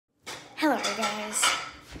guys.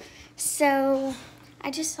 So,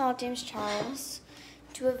 I just saw James Charles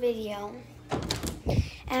do a video,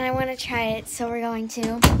 and I want to try it, so we're going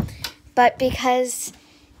to. But because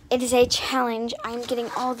it is a challenge, I'm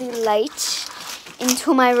getting all the light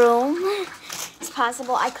into my room as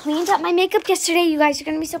possible. I cleaned up my makeup yesterday. You guys are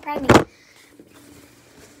going to be so proud of me.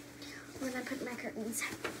 Where did I put my curtains?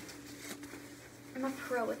 I'm a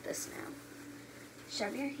pro with this now.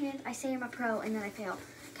 Shove your hand. I say I'm a pro, and then I fail.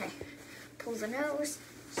 Okay. Pull the nose.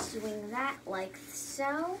 Swing that like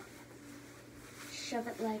so. Shove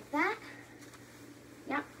it like that.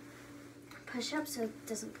 Yep. Push up so it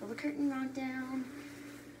doesn't pull the curtain rod down.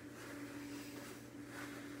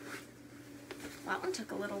 That one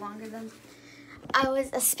took a little longer than I was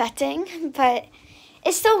expecting, but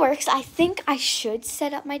it still works. I think I should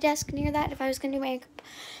set up my desk near that if I was going to do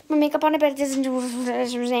my makeup on it, but it doesn't do.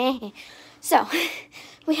 So,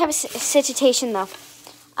 we have a situation though.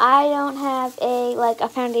 I don't have a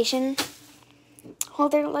foundation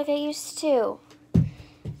holder like I used to.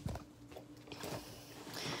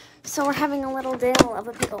 So we're having a little deal of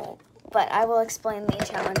a pickle, but I will explain the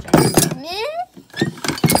challenge in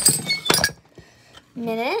a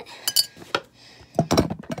minute.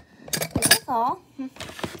 It's a fall.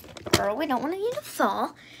 Girl, we don't want you to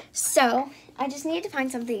fall. So, I just need to find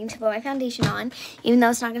something to put my foundation on, even though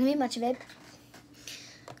it's not going to be much of it.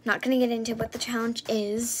 Not going to get into what the challenge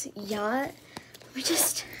is yet. Let me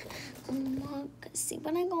just look, see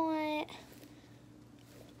what I got.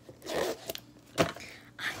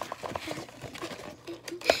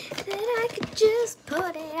 That I could just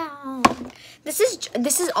put it on. This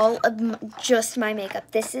is all of just my makeup.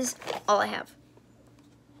 This is all I have.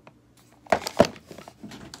 Do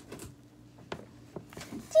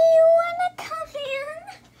you want to come in?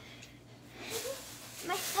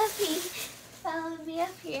 My puppy followed me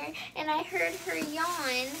up here, and I heard her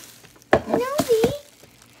yawn. Nobi,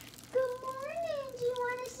 good morning. Do you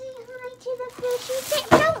want to say hi to the fishy?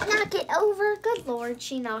 Don't knock it over. Good Lord,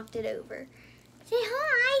 she knocked it over. Say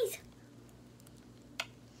hi.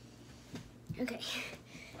 Okay,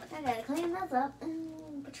 I gotta clean this up.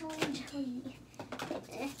 Petroleum jelly.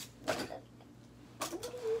 What are you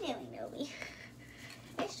doing, Nobi?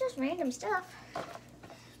 It's just random stuff.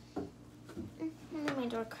 My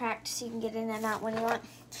door cracked so you can get in and out when you want.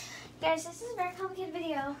 Guys, this is a very complicated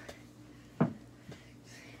video.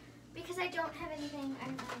 Because I don't have anything, I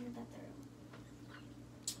don't know in the bathroom.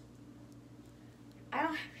 I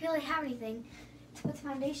don't really have anything to put the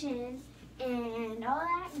foundation and all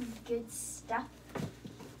that good stuff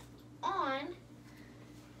on.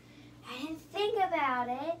 I didn't think about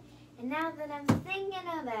it. And now that I'm thinking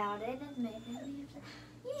about it, it's making me upset.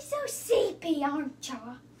 You're so sleepy, aren't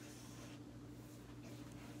you?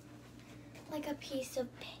 Like a piece of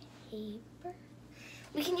paper.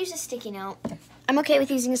 We can use a sticky note. I'm okay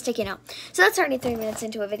with using a sticky note. So that's already 3 minutes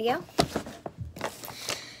into a video.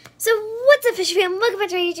 So what's up, Fishy Fam? Welcome back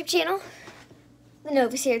to my YouTube channel. The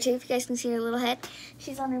Nova's here too, if you guys can see her little head.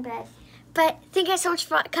 She's on her bed. But thank you guys so much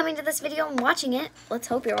for coming to this video and watching it. Let's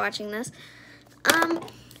hope you're watching this.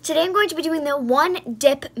 Today I'm going to be doing the One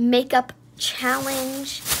Dip Makeup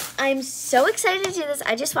Challenge. I'm so excited to do this.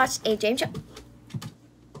 I just watched a James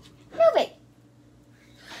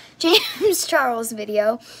Charles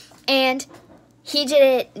video, and he did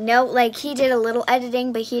it, he did a little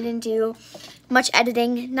editing, but he didn't do much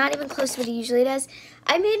editing, not even close to what he usually does.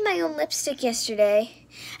 I made my own lipstick yesterday,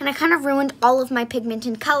 and I kind of ruined all of my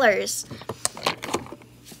pigmented colors.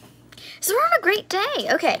 So we're on a great day.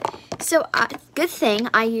 Okay, so good thing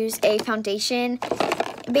I use a foundation.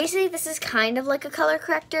 Basically, this is kind of like a color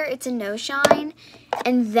corrector. It's a no shine,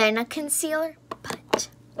 and then a concealer, but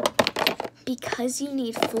because you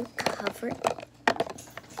need full coverage.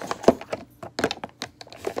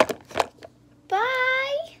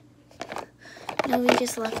 Bye. No, he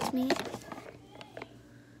just left me.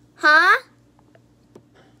 Huh?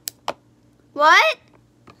 What?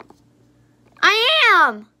 I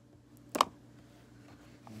am.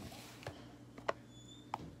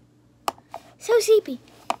 So sleepy.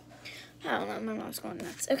 I don't know, my mom's going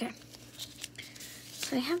nuts. Okay.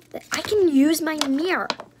 So I have I can use my mirror.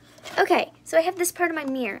 Okay, so I have this part of my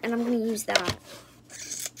mirror, and I'm going to use that.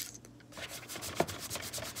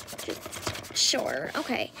 Sure,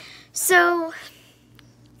 okay. So,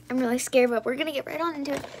 I'm really scared, but we're going to get right on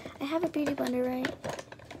into it. I have a beauty blender, right?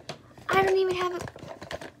 I don't even have it.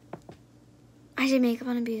 I did makeup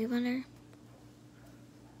on a beauty blender.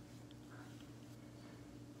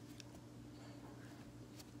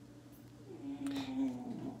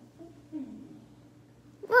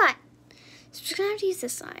 What? So I'm just going to have to use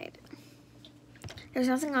this side. There's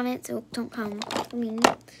nothing on it, so don't come. I mean,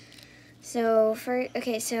 So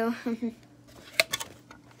okay, so can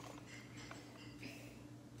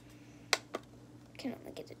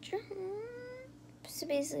only get a drop. So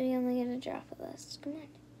basically, we only get a drop of this. Come on.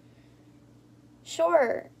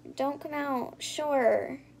 Sure. Don't come out.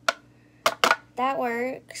 Sure. That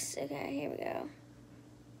works. Okay, here we go.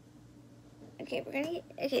 Okay, we're gonna get,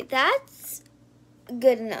 okay, that's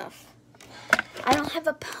good enough. I don't have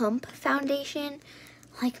a pump foundation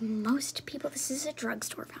like most people. This is a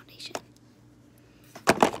drugstore foundation.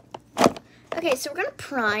 Okay, so we're gonna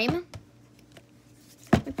prime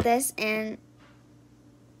with this, and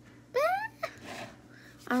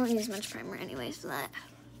I don't use much primer anyway, so that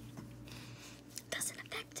doesn't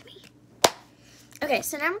affect me. Okay,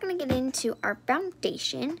 so now we're gonna get into our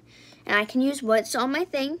foundation, and I can use what's on my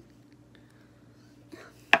thing.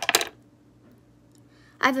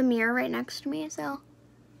 I have a mirror right next to me, so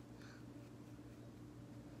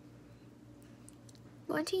I'm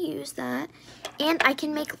going to use that. And I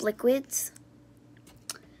can make liquids,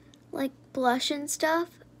 like blush and stuff,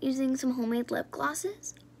 using some homemade lip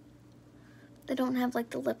glosses. They don't have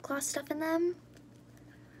like the lip gloss stuff in them.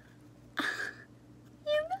 You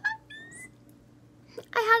guys,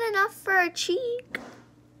 I had enough for a cheek.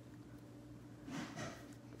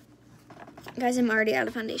 Guys, I'm already out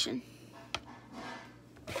of foundation.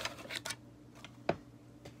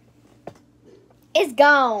 It's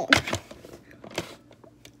gone.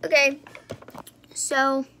 Okay,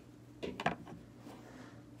 so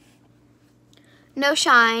No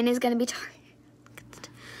Shine is gonna be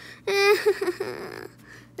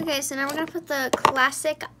okay, so now we're gonna put the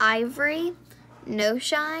classic Ivory No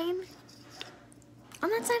Shine on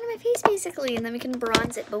that side of my face basically, and then we can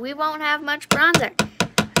bronze it, but we won't have much bronzer.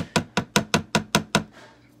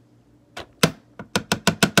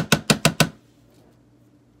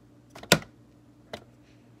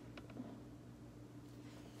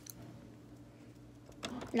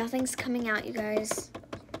 Nothing's coming out, you guys.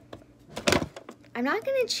 I'm not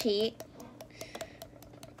gonna cheat.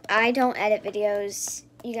 I don't edit videos.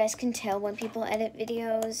 You guys can tell when people edit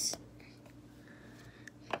videos.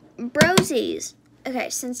 Brosies. Okay,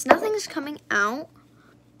 since nothing's coming out,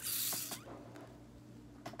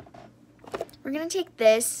 we're gonna take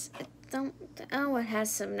this. Oh, it has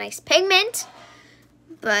some nice pigment,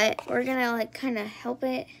 but we're gonna like kind of help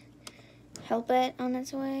it on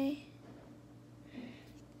its way.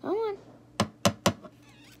 Come on.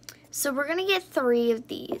 So we're gonna get 3 of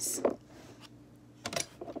these,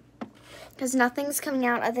 because nothing's coming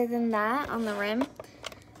out other than that on the rim.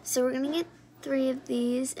 So we're gonna get 3 of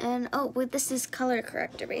these, and oh, wait, this is color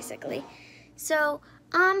corrector basically. So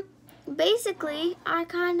basically I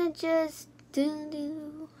kind of just I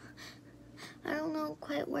don't know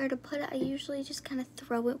quite where to put it. I usually just kind of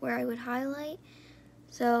throw it where I would highlight.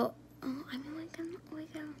 So I mean we can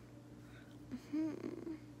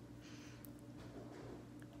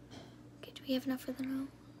okay, do we have enough for the nose?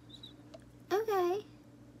 Okay.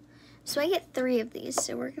 So I get 3 of these,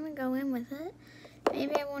 so we're gonna go in with it.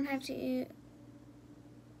 Maybe I won't have to use...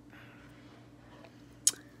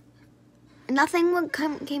 Nothing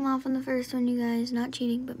came off on the first one, you guys. Not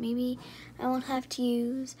cheating, but maybe I won't have to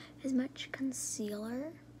use as much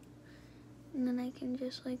concealer. And then I can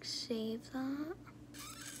just like save that.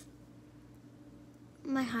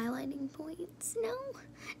 My highlighting points. No,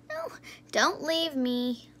 don't leave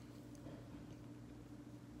me.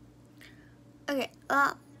 Okay,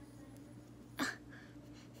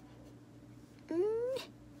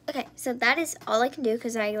 okay, so that is all I can do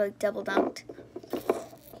because I like double dunked.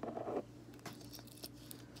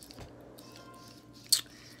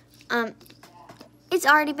 It's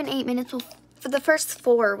already been 8 minutes. Well, for the first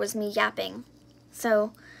 4 was me yapping.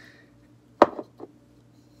 So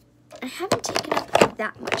I haven't taken up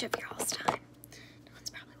that much of your all's time. No one's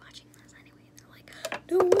probably watching this anyway. They're like,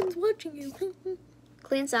 no one's watching you.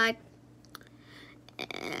 Clean side.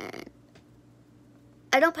 And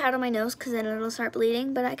I don't pat on my nose because then it'll start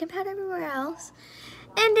bleeding, but I can pat everywhere else.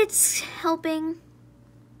 And it's helping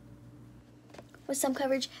with some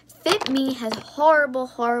coverage. Fit Me has horrible,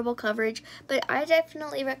 horrible coverage, but I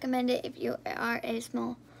definitely recommend it if you are a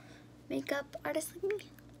small makeup artist like me.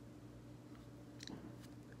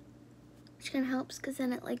 Which kind of helps because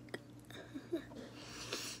then it like,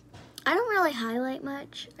 I don't really highlight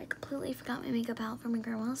much. I completely forgot my makeup palette from my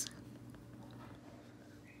grandma's.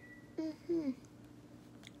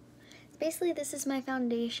 Basically, this is my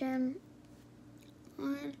foundation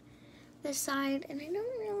on this side, and I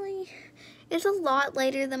don't really, it's a lot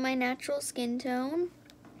lighter than my natural skin tone,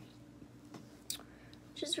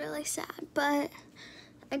 which is really sad, but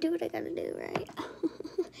I do what I gotta do, right?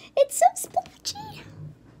 It's so splotchy.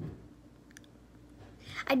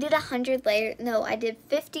 I did 100 layers. No, I did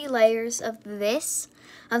 50 layers of this,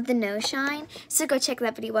 of the No Shine. So go check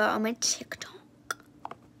that video out on my TikTok.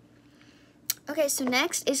 Okay, so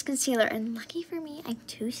next is concealer. And lucky for me, I have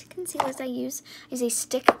 2 concealers I use. I use a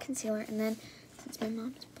stick concealer. And then, since my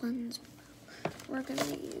mom's blends, we're going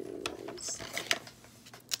to use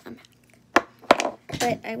a MAC.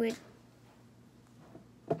 But I would,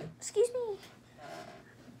 excuse me,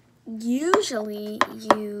 usually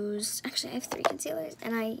use, actually I have 3 concealers,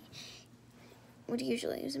 and I would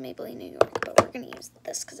usually use a Maybelline New York, but we're going to use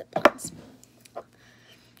this because it blends.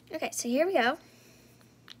 Okay, so here we go.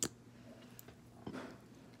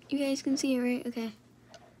 You guys can see it, right? Okay.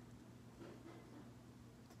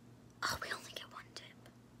 Oh, we only get 1 dip.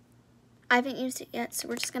 I haven't used it yet, so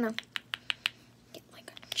we're just going to get like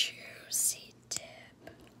a juicy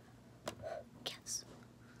dip. Yes.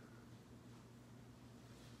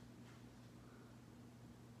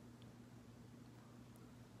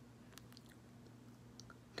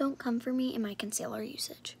 Don't come for me in my concealer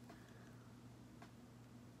usage.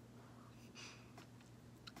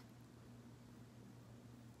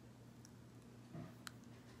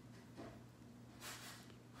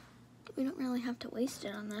 We don't really have to waste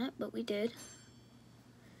it on that, but we did.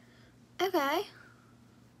 Okay.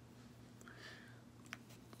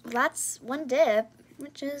 Well, that's 1 dip,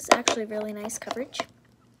 which is actually really nice coverage.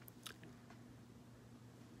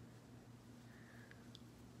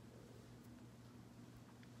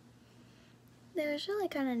 There's really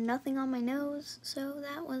kind of nothing on my nose, so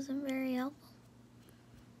that wasn't very helpful.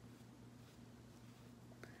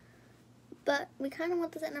 But we kind of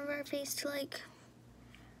want the center of our face to like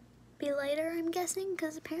be lighter, I'm guessing,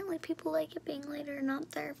 because apparently people like it being lighter, not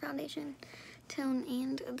their foundation tone,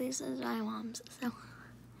 and this is Eye Moms, so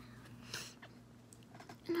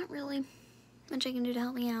not really much I can do to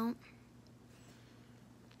help me out.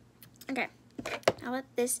 Okay, how about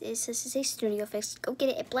this is a Studio Fix. Go get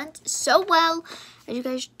it. It blends so well, as you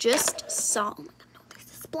guys just saw. Oh my god, no, there's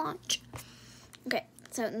a splotch. Okay,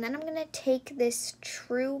 so and then I'm gonna take this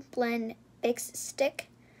True Blend Fix stick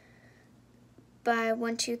by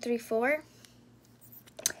 1, 2, 3, 4,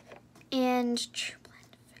 and True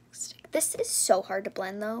Blend Fix stick. This is so hard to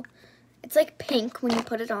blend though. It's like pink when you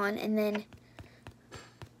put it on, and then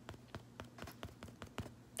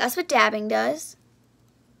that's what dabbing does.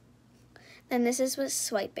 Then this is what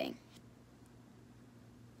swiping.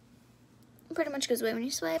 It pretty much goes away when you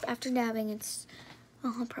swipe. After dabbing, it's a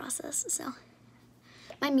whole process. So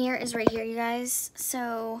my mirror is right here, you guys.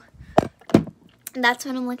 So that's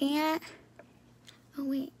what I'm looking at. Oh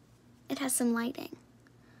wait, it has some lighting.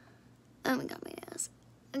 Oh my god, my nose.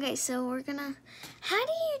 Okay, so we're gonna, how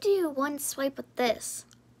do you do 1 swipe with this?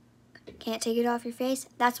 Can't take it off your face?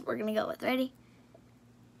 That's what we're gonna go with. Ready?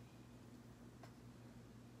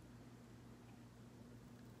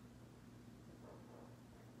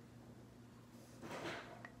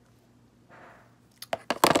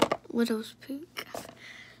 Widow's Peak.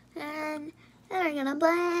 And then we're gonna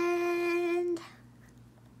blend.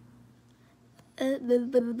 It's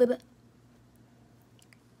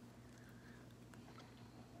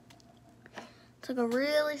like a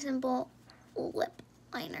really simple lip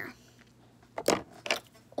liner.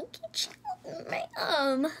 Okay,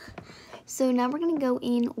 so now we're gonna go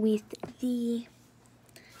in with the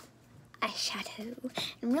eyeshadow.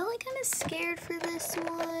 I'm really kind of scared for this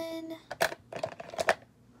one.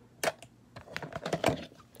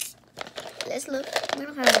 Let's look. We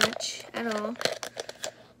don't have much at all.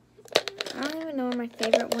 I don't even know where my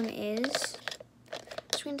favorite one is.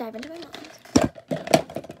 Just gonna dive into my mom's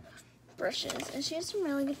brushes. And she has some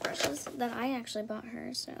really good brushes that I actually bought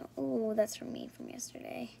her. So, oh, that's from me from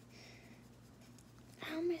yesterday.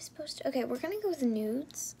 How am I supposed to? Okay, we're gonna go with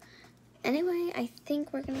nudes. Anyway, I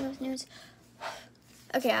think we're gonna go with nudes.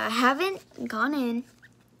 Okay, I haven't gone in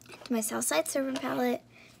to my Southside Servant palette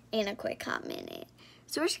in a quick hot minute.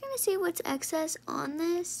 So we're just gonna see what's excess on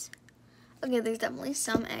this. Okay, there's definitely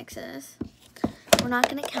some excess. We're not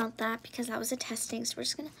gonna count that because that was a testing, so we're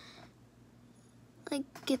just gonna like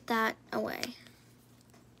get that away.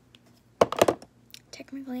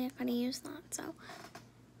 Technically I could've used that, so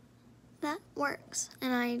that works.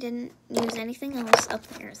 And I didn't use anything else up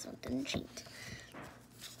there, so it didn't cheat.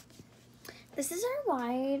 This is our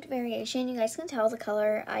wide variation. You guys can tell the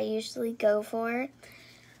color I usually go for.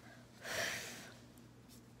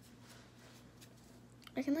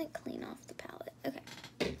 I can like clean off the palette. Okay.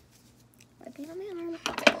 Wiping on my arm.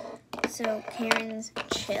 So Karen's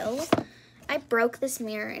Chill. I broke this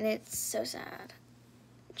mirror and it's so sad.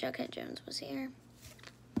 Jughead Jones was here.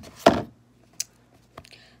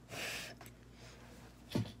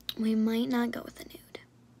 We might not go with a nude.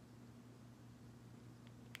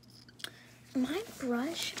 my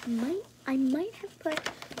brush I might have put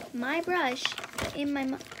my brush in my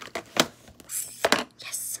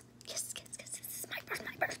yes, this is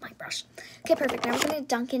my brush. Okay, perfect. Now we're gonna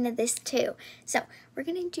dunk into this too. So we're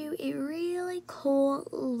gonna do a really cool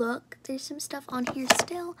look. There's some stuff on here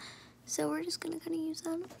still, so we're just gonna kind of use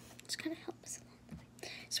that. It's gonna help us along the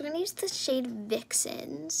way. So we're gonna use the shade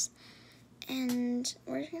Vixens, and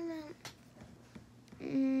we're just gonna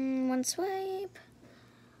one swipe.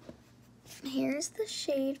 Here's the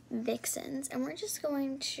shade Vixens, and we're just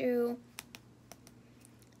going to,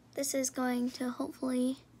 this is going to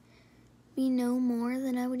hopefully be no more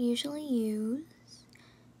than I would usually use.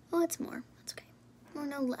 Oh, it's more, that's okay. Or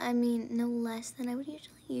no, I mean no less than I would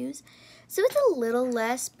usually use. So it's a little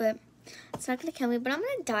less, but it's not gonna kill me. But I'm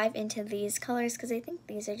gonna dive into these colors because I think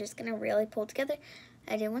these are just gonna really pull together.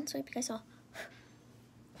 I did one swipe, you guys saw.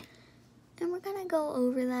 And we're gonna go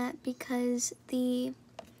over that because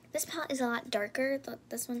this palette is a lot darker.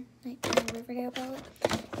 This one, my Riverdale palette,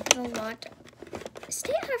 is a lot.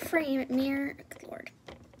 Stay out of frame, mirror. Good lord,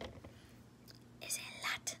 is a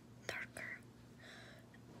lot darker.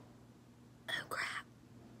 Oh crap!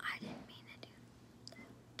 I didn't mean to do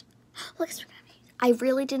that. Look, I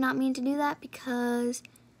really did not mean to do that because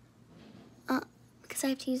I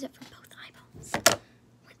have to use it for both eyeballs.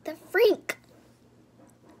 What the freak?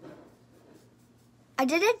 I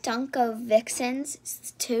did a dunk of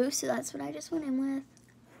Vixens too, so that's what I just went in with.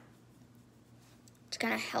 It's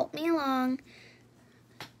gonna help me along.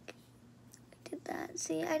 I did that.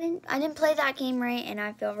 See, I didn't play that game right, and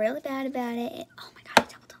I feel really bad about it. Oh my god,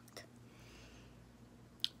 I double dunked.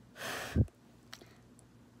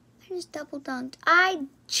 I just double dunked. I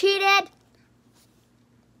cheated.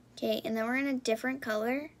 Okay, and then we're in a different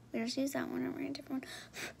color. We're just use that one, and we're in a different one.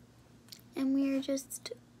 And we're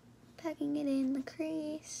just packing it in the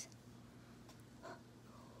crease.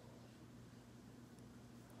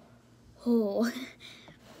 Oh,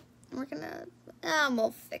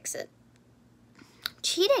 we'll fix it.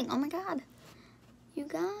 Cheating, oh my god. You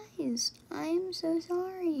guys, I'm so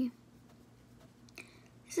sorry.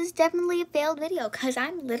 This is definitely a failed video because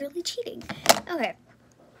I'm literally cheating. Okay.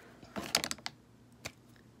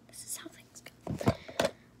 This is how things go.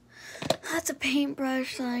 That's a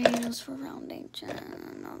paintbrush that I use for foundation.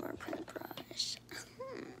 Another paintbrush.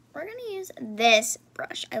 We're gonna use this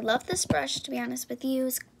brush. I love this brush, to be honest with you.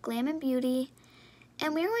 It's Glam and Beauty.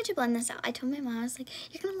 And we're going to blend this out. I told my mom, I was like,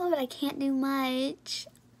 you're gonna love it. I can't do much.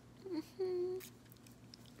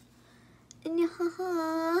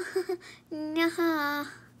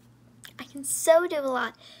 I can so do a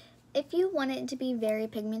lot. If you want it to be very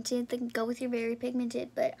pigmented, then go with your very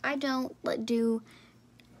pigmented. But I don't do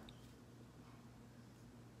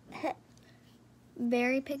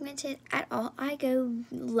very pigmented at all. I go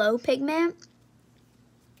low pigment.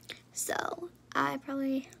 So I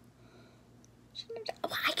probably shouldn't have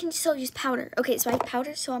done. Oh, I can still use powder. Okay, so I have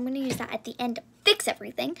powder, so I'm going to use that at the end to fix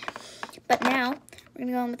everything. But now we're going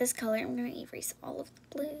to go in with this color. I'm going to erase all of the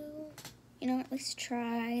blue. You know, at least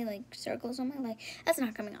try like circles on my leg. That's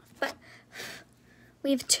not coming off. But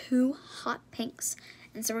we have two hot pinks.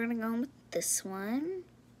 And so we're going to go in with this one.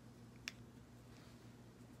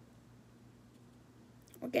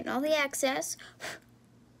 We're getting all the excess.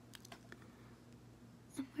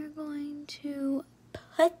 And we're going to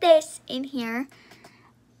put this in here.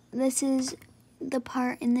 This is the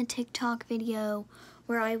part in the TikTok video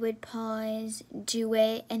where I would pause, do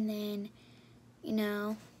it, and then, you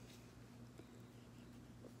know.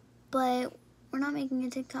 But we're not making a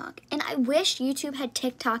TikTok. And I wish YouTube had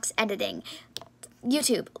TikTok's editing.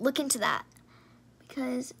 YouTube, look into that.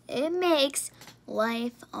 Because it makes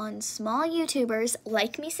life on small YouTubers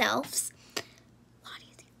like meself a lot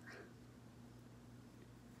easier.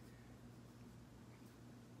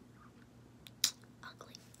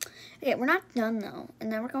 Ugly. Okay, we're not done though. And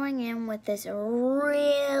then we're going in with this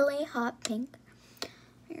really hot pink.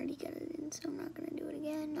 I already got it in, so I'm not going to do it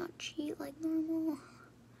again. Not cheat like normal.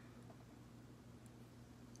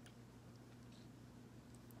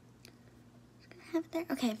 Just going to have it there.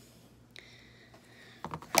 Okay.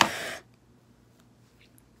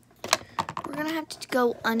 We're gonna have to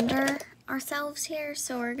go under ourselves here,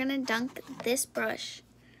 so we're gonna dunk this brush.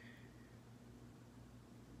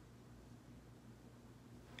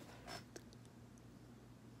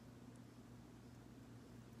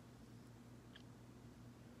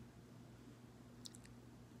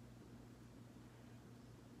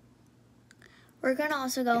 We're gonna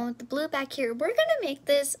also go with the blue back here. We're gonna make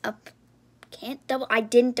this a, I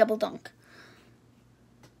didn't double dunk.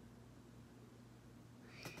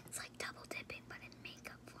 It's like double dipping, but in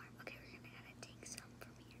makeup form. Okay, we're gonna gotta take some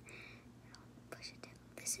from here. Push it down.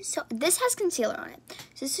 This this has concealer on it.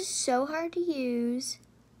 So this is so hard to use.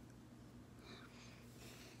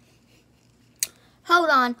 Hold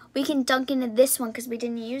on, we can dunk into this one because we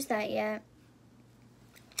didn't use that yet.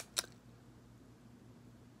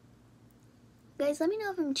 Guys, let me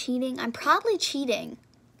know if I'm cheating. I'm probably cheating.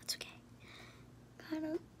 That's okay. Kind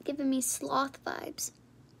of giving me sloth vibes.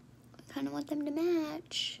 I kind of want them to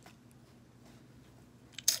match.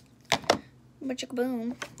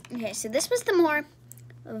 Boom. Okay, so this was the more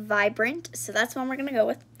vibrant, so that's one we're gonna go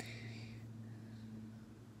with.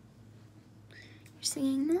 You're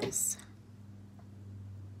seeing this?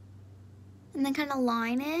 And then kind of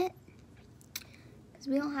line it, because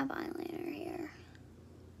we don't have eyeliner here.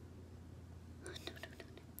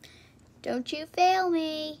 Don't you fail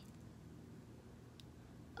me.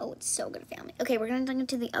 Oh, it's so gonna fail me. Okay, we're gonna dunk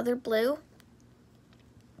into the other blue.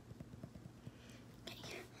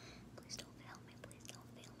 Okay. Please don't fail me. Please don't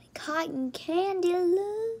fail me. Cotton candy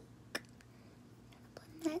look.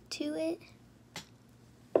 Blend that to it.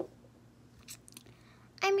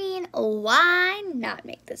 I mean, why not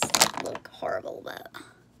make this look horrible, but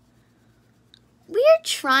we're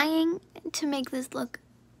trying to make this look,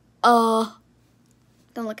 don't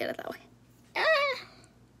look at it that way.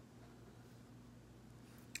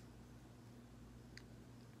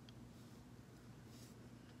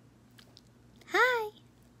 Hi.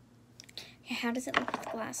 Yeah, how does it look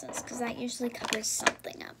with glasses? Because that usually covers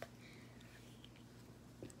something up.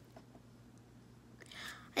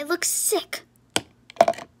 I look sick.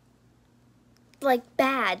 Like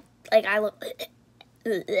bad. Like I look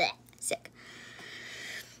sick.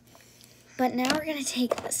 But now we're gonna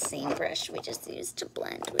take the same brush we just used to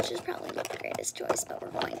blend, which is probably not the greatest choice, but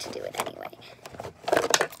we're going to do it anyway.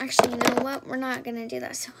 Actually, you know what? We're not gonna do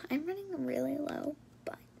that. So I'm running really low,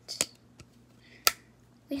 but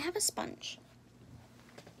we have a sponge.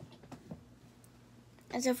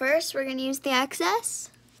 And so first we're gonna use the excess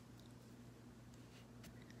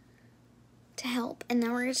to help, and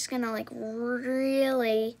then we're just gonna like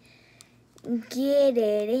really get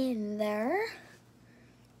it in there.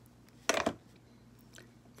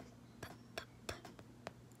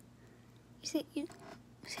 You see the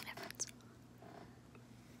difference?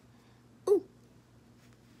 Ooh.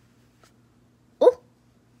 Ooh.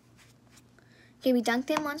 Okay, we dunked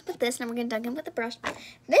in once with this, now we're gonna dunk in with the brush.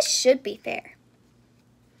 This should be fair.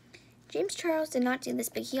 James Charles did not do this,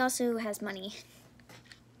 but he also has money.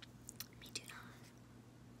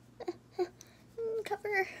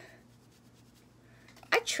 Cover.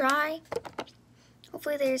 I try.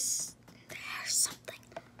 Hopefully there's something.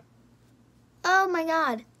 Oh my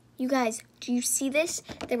god. You guys, do you see this?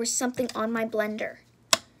 There was something on my blender.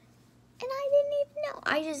 And I didn't even know.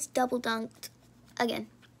 I just double dunked again.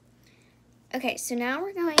 Okay, so now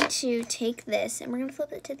we're going to take this and we're going to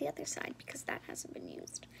flip it to the other side because that hasn't been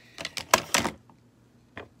used.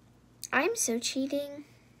 I'm so cheating,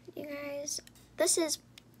 you guys. This is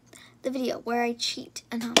the video where I cheat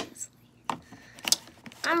anonymously.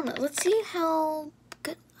 I don't know. Let's see how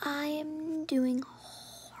good I am doing.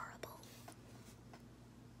 Horrible.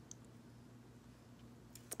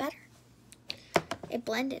 It's better. It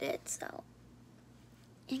blended it, so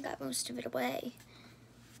and got most of it away.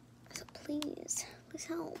 So please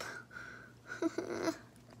help.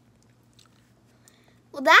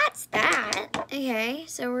 Well, that's that. Okay,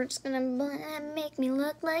 so we're just gonna make me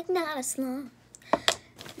look like not a sloth.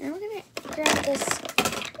 Now we're gonna grab this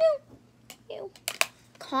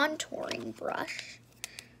contouring brush.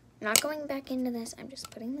 I'm not going back into this. I'm just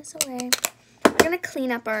putting this away. We're gonna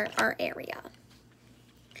clean up our area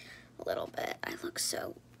a little bit. I look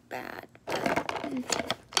so bad, but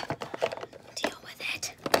deal with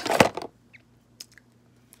it.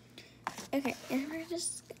 Okay, and we're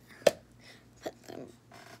just gonna put the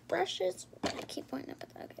brushes. I keep pointing up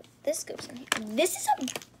at that. Okay, this goes in here. This is a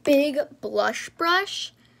big blush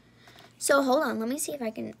brush. So hold on, let me see if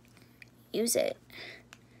I can use it.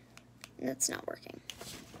 That's not working.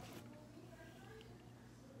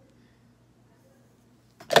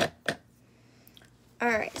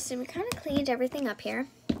 Alright, so we kind of cleaned everything up here.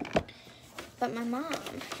 But my mom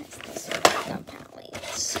has this makeup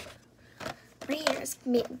palette. Right here is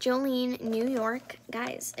Jolene New York.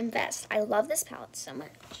 Guys, invest. I love this palette so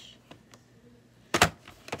much.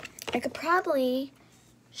 I could probably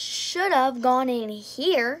should have gone in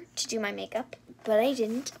here to do my makeup, but I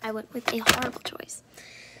didn't. I went with a horrible choice.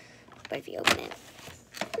 But if you open it,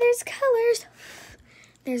 there's colors.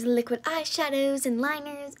 There's liquid eyeshadows and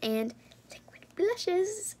liners and liquid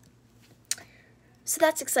blushes. So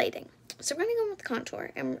that's exciting. So we're gonna go with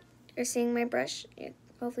contour, and you're seeing my brush.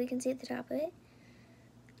 Hopefully you can see at the top of it.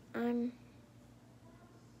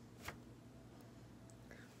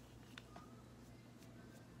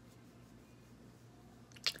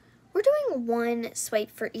 doing one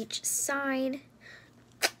swipe for each side.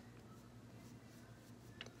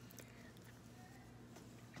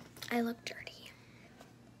 I look dirty.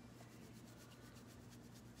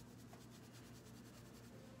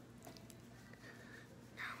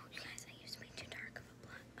 No, you guys, I used way too dark of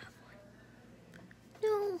one.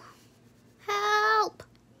 No. Help!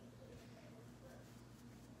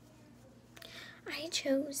 I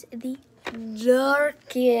chose the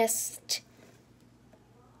darkest.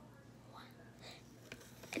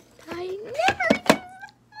 And I never use that one.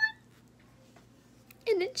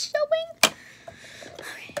 And it's showing.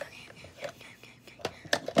 Okay.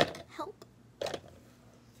 Help.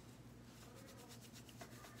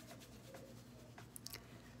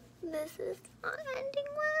 This is not ending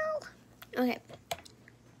well. Okay.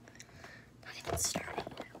 Not even starting.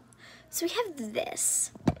 So we have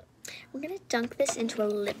this. We're gonna dunk this into a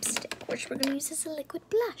lipstick, which we're gonna use as a liquid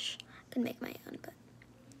blush. I can make my own, but.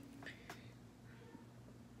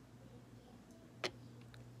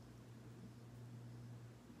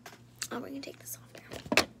 Oh, we're gonna take this off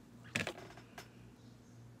now.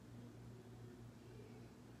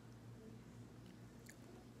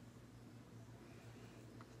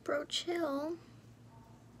 Bro, chill.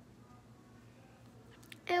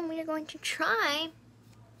 And we are going to try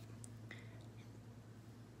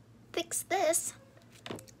fix this.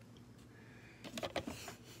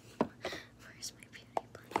 Where's my beauty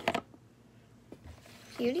blender?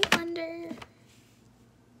 Beauty blender.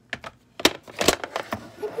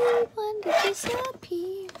 My beauty blender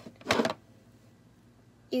disappeared.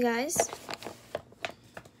 You guys.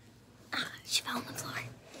 Ah, she fell on the floor.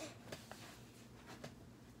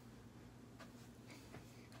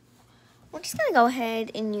 We're just gonna go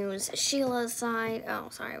ahead and use Sheila's side. Oh,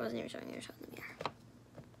 sorry, I wasn't even showing you the mirror.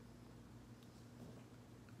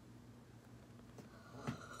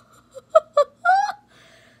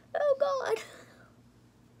 Oh God.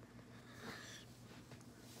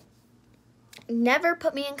 Never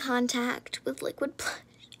put me in contact with liquid blush.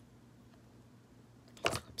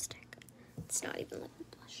 It's lipstick. It's not even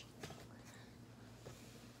liquid blush.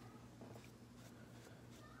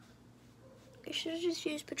 I should have just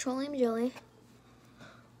used petroleum jelly.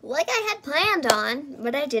 Like I had planned on,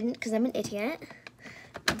 but I didn't because I'm an idiot.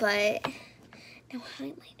 But now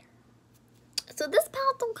highlighter. So this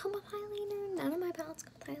palette don't come with highlighter. None of my palettes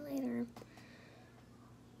come with highlighter.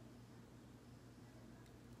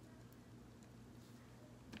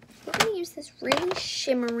 We're going to use this really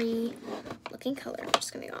shimmery looking color. I'm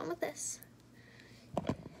just going to go on with this.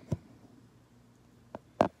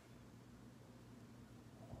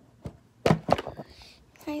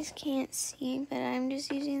 You guys can't see, but I'm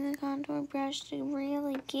just using the contour brush to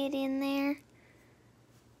really get in there.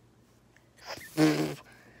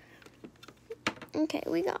 Okay,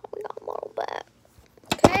 we got a little bit.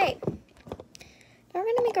 Okay. Now we're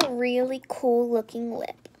going to make a really cool looking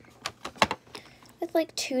lip. With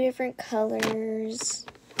like 2 different colors.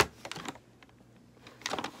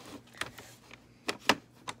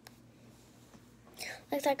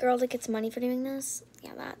 Like that girl that gets money for doing this.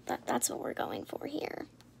 Yeah, that's what we're going for here.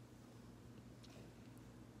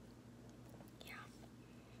 Yeah.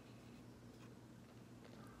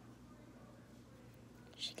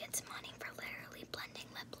 She gets money for literally blending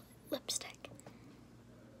lipstick.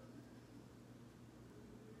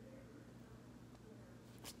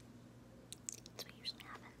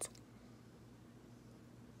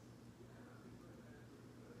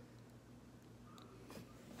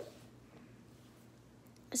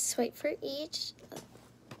 Swipe for each.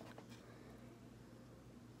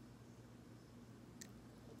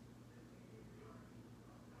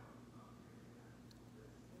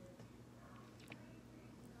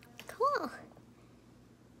 Cool.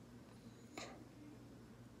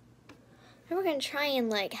 And we're gonna try and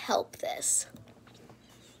like help this.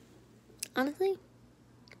 Honestly,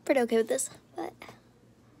 pretty okay with this, but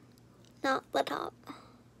not the top.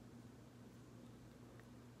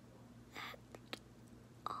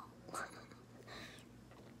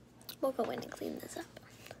 We'll go in and clean this up.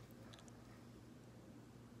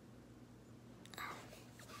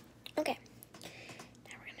 Okay,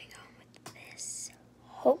 now we're gonna go with this.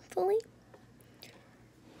 Hopefully,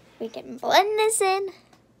 we can blend this in.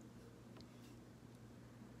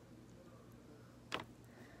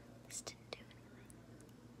 This didn't do anything.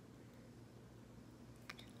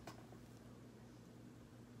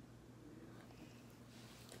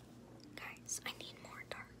 Guys, I need more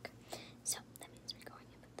dark. So that means we're going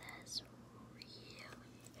in with this really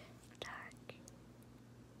dark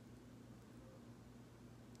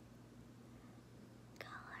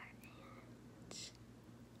color. And yes,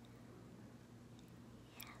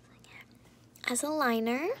 again, as a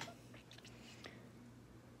liner.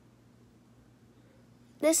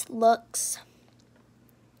 this looks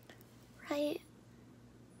right.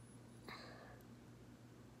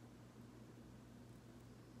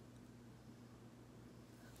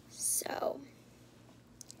 So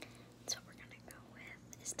that's what we're gonna go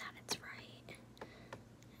with, is that it's right.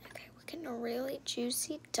 Okay, we're getting a really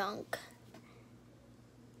juicy dunk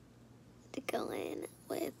to go in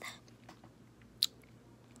with.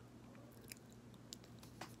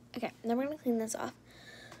 Okay, then we're gonna clean this off.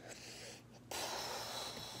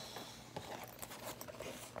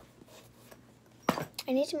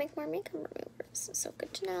 I need to make more makeup removers, so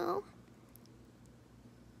good to know.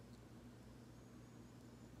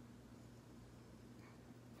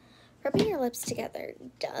 Rubbing your lips together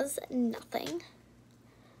does nothing.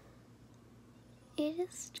 It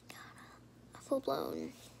just got a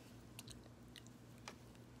full-blown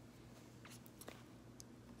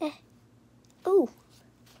ooh.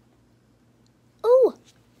 Ooh.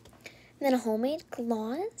 And then a homemade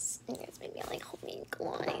gloss. You guys, maybe I like homemade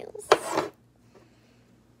gloss. Homemade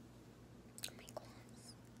gloss.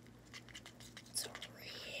 It's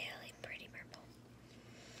really pretty purple.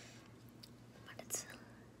 But it's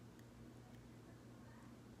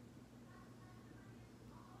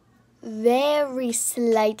very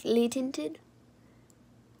slightly tinted.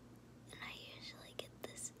 And I usually get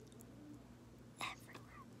this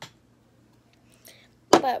everywhere.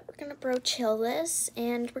 But we're gonna bro chill this,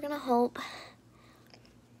 and we're gonna hope.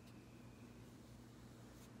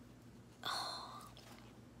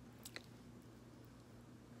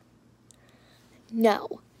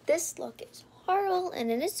 No, this look is horrible,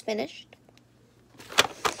 and it is finished.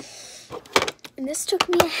 And this took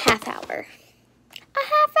me a half hour.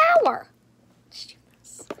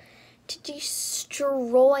 To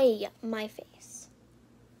destroy my face.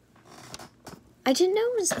 I didn't know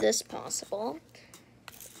it was this possible.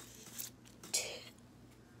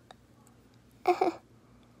 Oh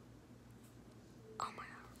my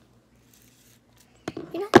god.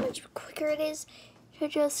 You know how much quicker it is to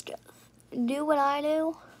just do what I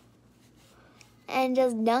do? And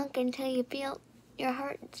just dunk until you feel your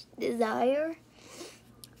heart's desire?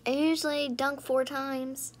 I usually dunk 4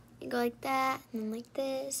 times. You go like that, and then like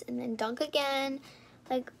this, and then dunk again.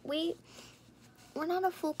 Like, we're not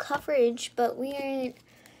a full coverage, but we aren't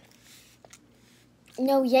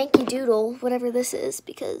no Yankee Doodle, whatever this is,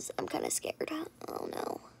 because I'm kind of scared. Oh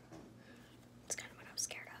no. That's kind of what I'm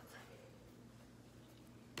scared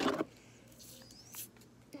of.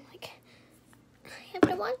 Like, I have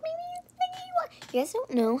to wash my face. You guys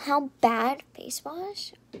don't know how bad face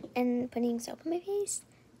wash and putting soap in my face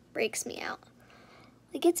breaks me out.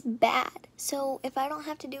 Like, it's bad. So if I don't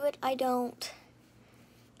have to do it, I don't.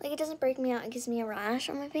 Like, it doesn't break me out. It gives me a rash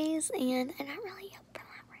on my face, and I'm not really up for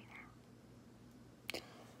that right now.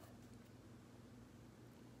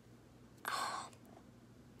 Oh.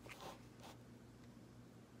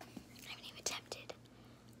 I haven't even attempted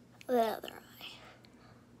the other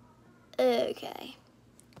eye. Okay.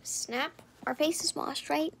 Snap. Our face is washed,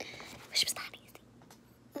 right? Which was not easy.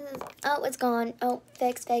 Oh, it's gone. Oh,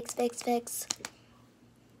 fix.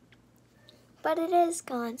 But it is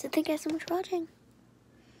gone, so thank you guys so much for watching.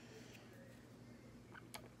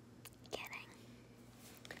 Kidding.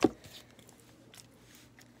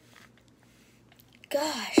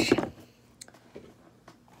 Gosh.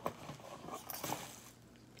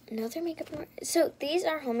 Another makeup remover. So these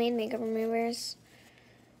are homemade makeup removers.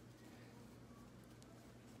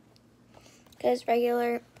 Because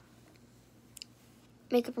regular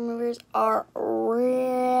makeup removers are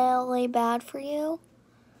really bad for you.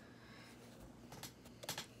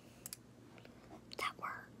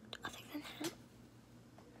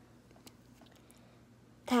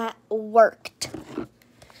 That worked.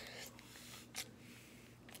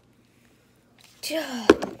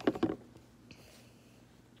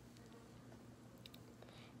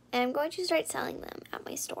 And I'm going to start selling them at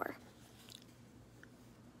my store.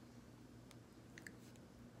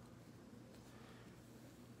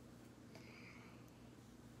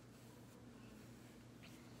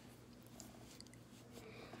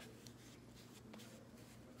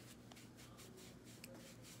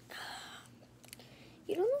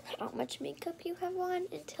 You don't know how much makeup you have on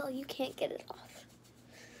until you can't get it off.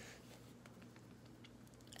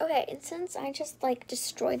 Okay, and since I just like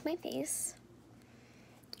destroyed my face,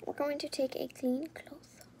 we're going to take a clean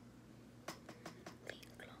cloth.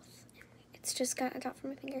 It's just got a dot from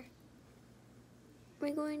my finger.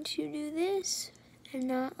 We're going to do this and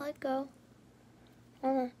not let go.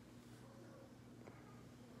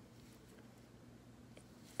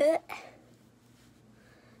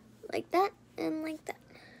 Like that and like that.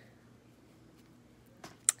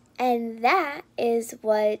 And that is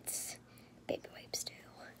what baby wipes do.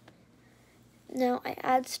 Now I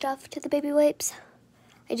add stuff to the baby wipes.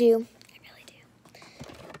 I do. I really do.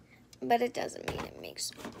 But it doesn't mean it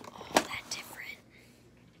makes all that different.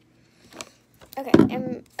 Okay,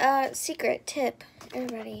 and secret tip,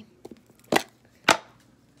 everybody.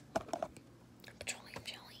 Petroleum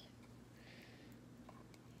jelly.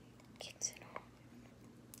 Kicks it on.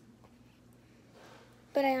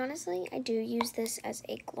 But I do use this as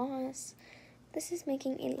a gloss. This is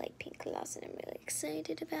making a light pink gloss, and I'm really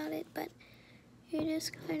excited about it, but you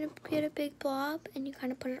just kind of get a big blob, and you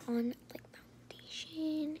kind of put it on like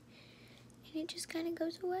foundation, and it just kind of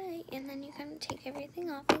goes away, and then you kind of take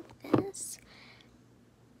everything off like this,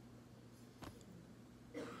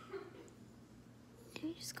 and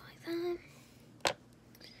you just go like that,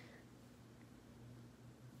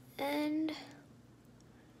 and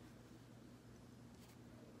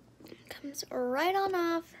it comes right on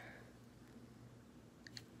off.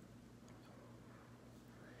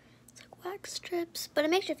 Wax strips, but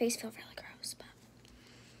it makes your face feel really gross, but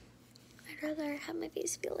I'd rather have my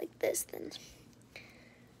face feel like this than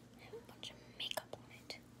have a bunch of makeup on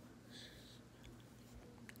it.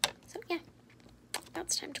 So yeah, now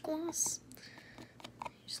it's time to gloss.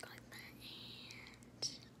 Just go like that,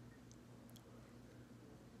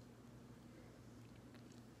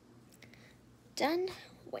 and done.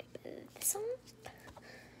 Wipe this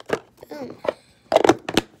off. Boom.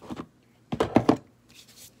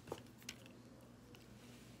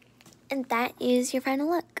 And that is your final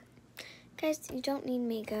look. Guys, you don't need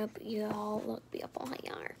makeup. You all look beautiful how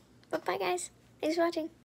you are. But bye, guys. Thanks for watching.